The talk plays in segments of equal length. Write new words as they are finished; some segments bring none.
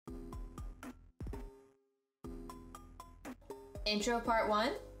Intro part 1?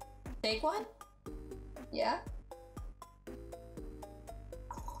 Take 1? Yeah?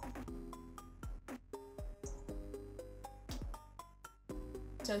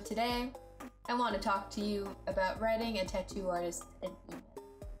 So today, I want to talk to you about writing a tattoo artist an email.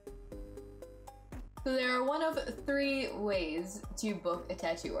 So there are one of 3 ways to book a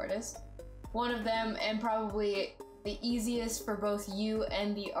tattoo artist. One of them, and probably the easiest for both you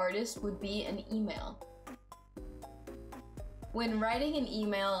and the artist, would be an email. When writing an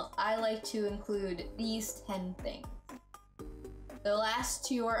email, I like to include these 10 things. The last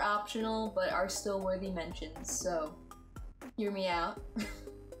 2 are optional, but are still worthy mentions, so hear me out.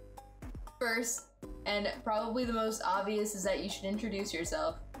 First, and probably the most obvious, is that you should introduce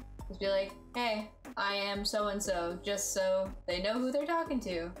yourself. Just be like, hey, I am so-and-so, just so they know who they're talking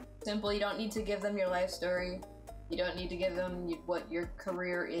to. Simple, you don't need to give them your life story. You don't need to give them what your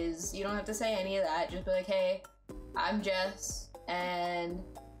career is. You don't have to say any of that. Just be like, hey, I'm Jess, and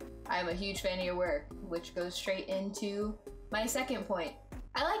I'm a huge fan of your work, which goes straight into my second point.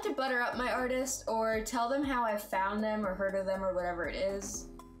 I like to butter up my artist or tell them how I found them or heard of them or whatever it is,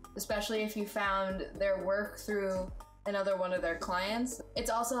 especially if you found their work through another one of their clients. It's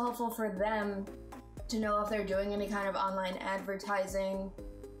also helpful for them to know if they're doing any kind of online advertising,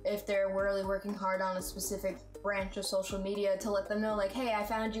 if they're really working hard on a specific branch of social media, to let them know, like, hey, I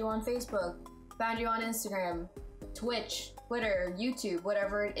found you on Facebook, found you on Instagram, Twitch, Twitter, YouTube,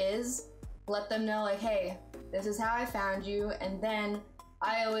 whatever it is. Let them know, like, hey, this is how I found you. And then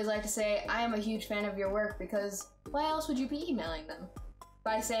I always like to say, I am a huge fan of your work, because why else would you be emailing them?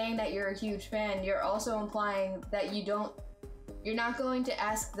 By saying that you're a huge fan, you're also implying that you're not going to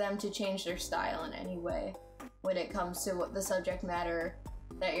ask them to change their style in any way when it comes to what the subject matter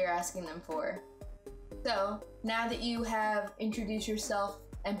that you're asking them for. So, now that you have introduced yourself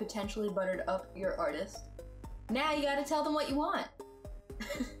and potentially buttered up your artist, now you gotta tell them what you want.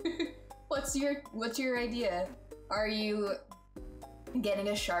 What's your idea? Are you getting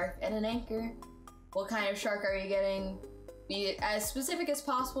a shark and an anchor? What kind of shark are you getting? Be as specific as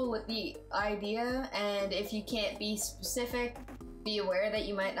possible with the idea, and if you can't be specific, be aware that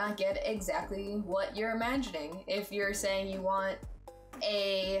you might not get exactly what you're imagining. If you're saying you want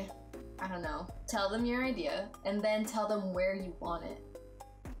I don't know, tell them your idea, and then tell them where you want it.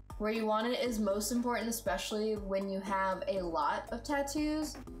 Where you want it is most important, especially when you have a lot of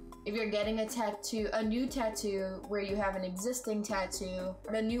tattoos. If you're getting a new tattoo where you have an existing tattoo,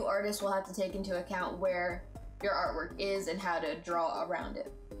 the new artist will have to take into account where your artwork is and how to draw around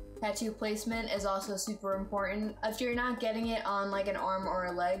it. Tattoo placement is also super important. If you're not getting it on like an arm or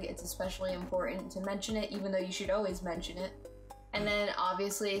a leg, it's especially important to mention it, even though you should always mention it. And then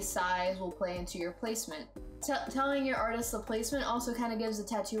obviously size will play into your placement. Telling your artist the placement also kind of gives the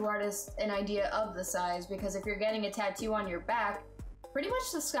tattoo artist an idea of the size, because if you're getting a tattoo on your back, pretty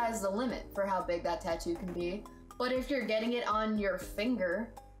much the sky's the limit for how big that tattoo can be. But if you're getting it on your finger,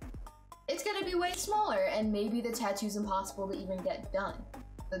 it's gonna be way smaller, and maybe the tattoo's impossible to even get done.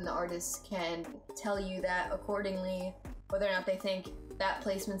 Then the artist can tell you that accordingly, whether or not they think that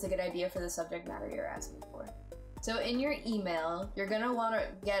placement's a good idea for the subject matter you're asking for. So in your email, you're gonna wanna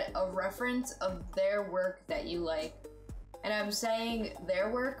get a reference of their work that you like. And I'm saying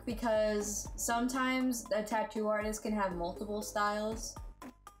their work because sometimes a tattoo artist can have multiple styles.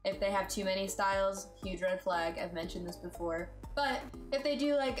 If they have too many styles, huge red flag, I've mentioned this before. But if they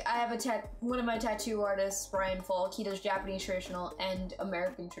do, like, I have one of my tattoo artists, Brian Falk, he does Japanese traditional and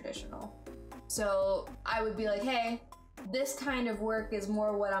American traditional. So I would be like, hey, this kind of work is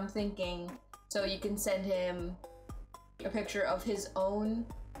more what I'm thinking. So you can send him a picture of his own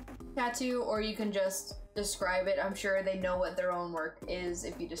tattoo, or you can just describe it. I'm sure they know what their own work is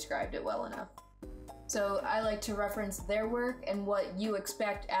if you described it well enough. So I like to reference their work and what you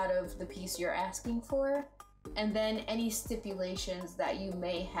expect out of the piece you're asking for, and then any stipulations that you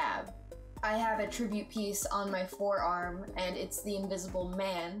may have. I have a tribute piece on my forearm, and it's the Invisible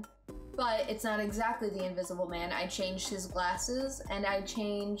Man, but it's not exactly the Invisible Man. I changed his glasses, and I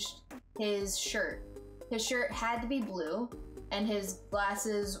changed his shirt. His shirt had to be blue, and his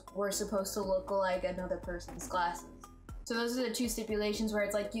glasses were supposed to look like another person's glasses. So those are the 2 stipulations where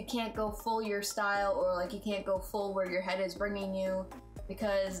it's like you can't go full your style, or like you can't go full where your head is bringing you,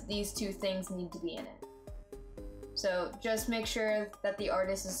 because these 2 things need to be in it. So just make sure that the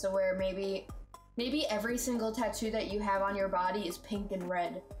artist is aware. Maybe every single tattoo that you have on your body is pink and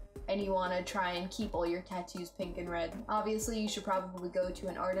red, and you want to try and keep all your tattoos pink and red. Obviously, you should probably go to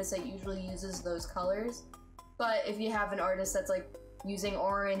an artist that usually uses those colors. But if you have an artist that's like using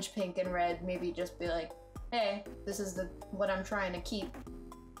orange, pink, and red, maybe just be like, hey, this is what I'm trying to keep.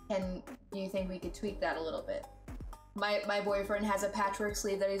 And do you think we could tweak that a little bit? My boyfriend has a patchwork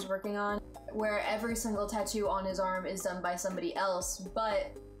sleeve that he's working on, where every single tattoo on his arm is done by somebody else,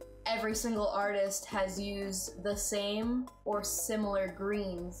 but every single artist has used the same or similar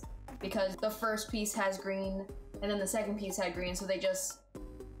greens, because the first piece has green and then the second piece had green, so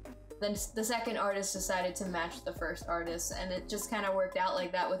then the second artist decided to match the first artist, and it just kind of worked out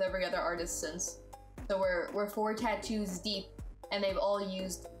like that with every other artist since. So we're 4 tattoos deep, and they've all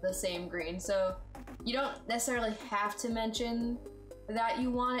used the same green. So you don't necessarily have to mention that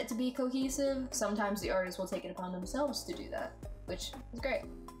you want it to be cohesive. Sometimes the artist will take it upon themselves to do that, which is great.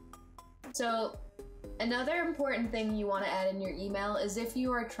 So another important thing you want to add in your email is if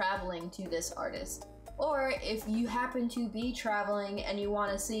you are traveling to this artist, or if you happen to be traveling and you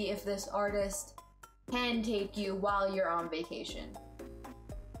want to see if this artist can take you while you're on vacation.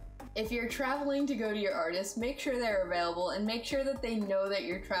 If you're traveling to go to your artist, make sure they're available and make sure that they know that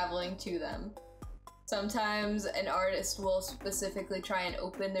you're traveling to them. Sometimes an artist will specifically try and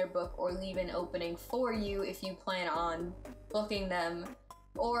open their book or leave an opening for you if you plan on booking them,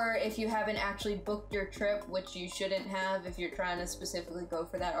 or if you haven't actually booked your trip, which you shouldn't have if you're trying to specifically go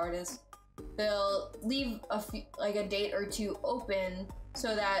for that artist. They'll leave a date or two open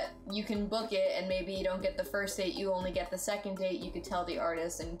so that you can book it, and maybe you don't get the first date, you only get the second date. You could tell the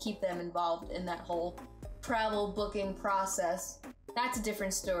artist and keep them involved in that whole travel booking process. That's a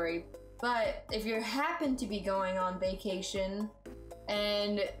different story. But if you happen to be going on vacation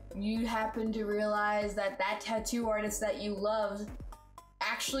and you happen to realize that that tattoo artist that you loved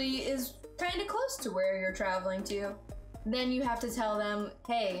actually is kind of close to where you're traveling to, then you have to tell them,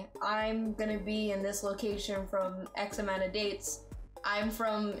 hey, I'm gonna be in this location from X amount of dates. I'm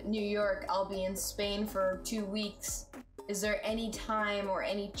from New York, I'll be in Spain for 2 weeks. Is there any time or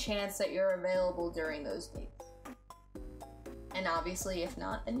any chance that you're available during those dates? And obviously, if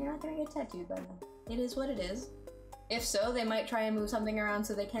not, then you're not gonna get tattooed by them. It is what it is. If so, they might try and move something around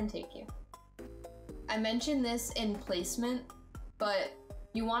so they can take you. I mentioned this in placement, but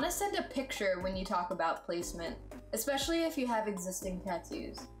you want to send a picture when you talk about placement, especially if you have existing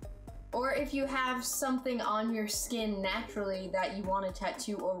tattoos. Or if you have something on your skin naturally that you want to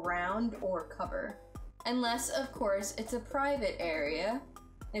tattoo around or cover. Unless, of course, it's a private area.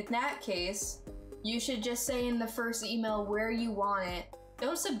 In that case, you should just say in the first email where you want it.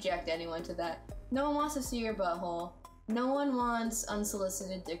 Don't subject anyone to that. No one wants to see your butthole. No one wants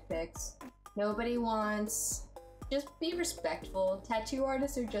unsolicited dick pics. Nobody wants... Just be respectful. Tattoo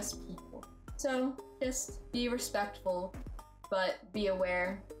artists are just people. So, just be respectful, but be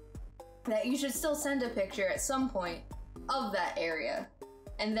aware that you should still send a picture at some point of that area.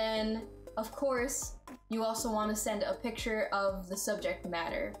 And then, of course, you also want to send a picture of the subject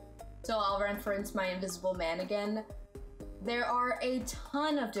matter. So I'll reference my Invisible Man again. There are a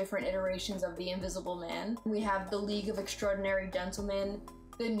ton of different iterations of the Invisible Man. We have the League of Extraordinary Gentlemen,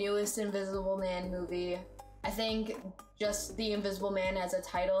 the newest Invisible Man movie. I think just the Invisible Man as a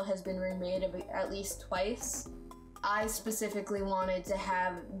title has been remade at least twice. I specifically wanted to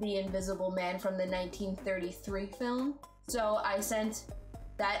have the Invisible Man from the 1933 film, so I sent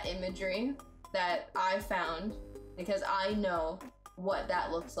that imagery that I found because I know what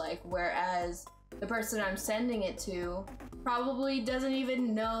that looks like, whereas the person I'm sending it to probably doesn't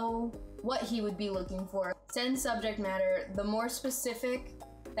even know what he would be looking for. Send subject matter. The more specific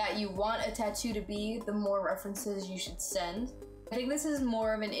that you want a tattoo to be, the more references you should send. I think this is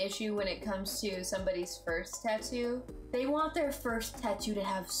more of an issue when it comes to somebody's first tattoo. They want their first tattoo to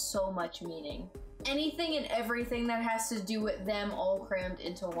have so much meaning. Anything and everything that has to do with them all crammed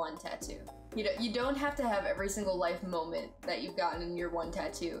into one tattoo. You don't have to have every single life moment that you've gotten in your one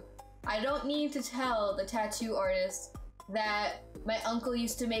tattoo. I don't need to tell the tattoo artist that my uncle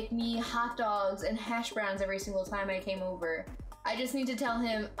used to make me hot dogs and hash browns every single time I came over. I just need to tell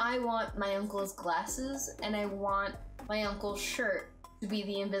him I want my uncle's glasses and I want my uncle's shirt to be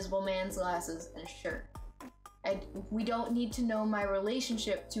the Invisible Man's glasses and shirt. We don't need to know my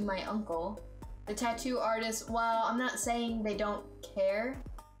relationship to my uncle. The tattoo artist, while I'm not saying they don't care,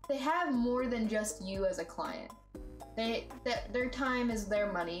 they have more than just you as a client. Their time is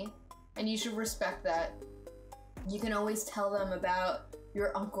their money, and you should respect that. You can always tell them about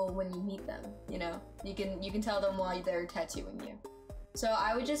your uncle when you meet them, you know? You can tell them while they're tattooing you. So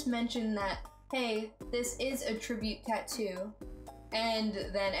I would just mention that, hey, this is a tribute tattoo, and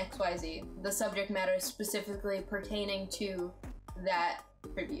then XYZ, the subject matter specifically pertaining to that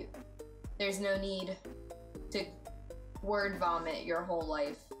tribute. There's no need to word vomit your whole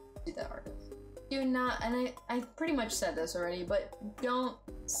life to the artist. Do not, and I pretty much said this already, but don't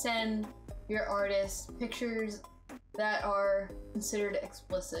send your artist pictures that are considered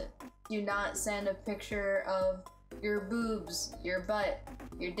explicit. Do not send a picture of your boobs, your butt,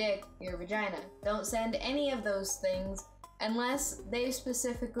 your dick, your vagina. Don't send any of those things unless they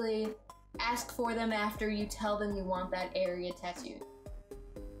specifically ask for them after you tell them you want that area tattooed.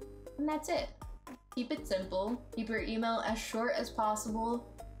 And that's it. Keep it simple. Keep your email as short as possible,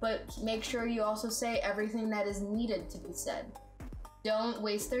 but make sure you also say everything that is needed to be said. Don't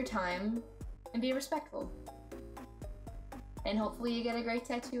waste their time, and be respectful. And hopefully you get a great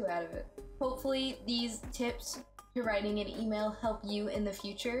tattoo out of it. Hopefully these tips to writing an email help you in the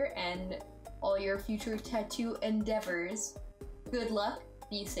future and all your future tattoo endeavors. Good luck,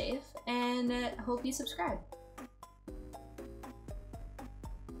 be safe, and hope you subscribe.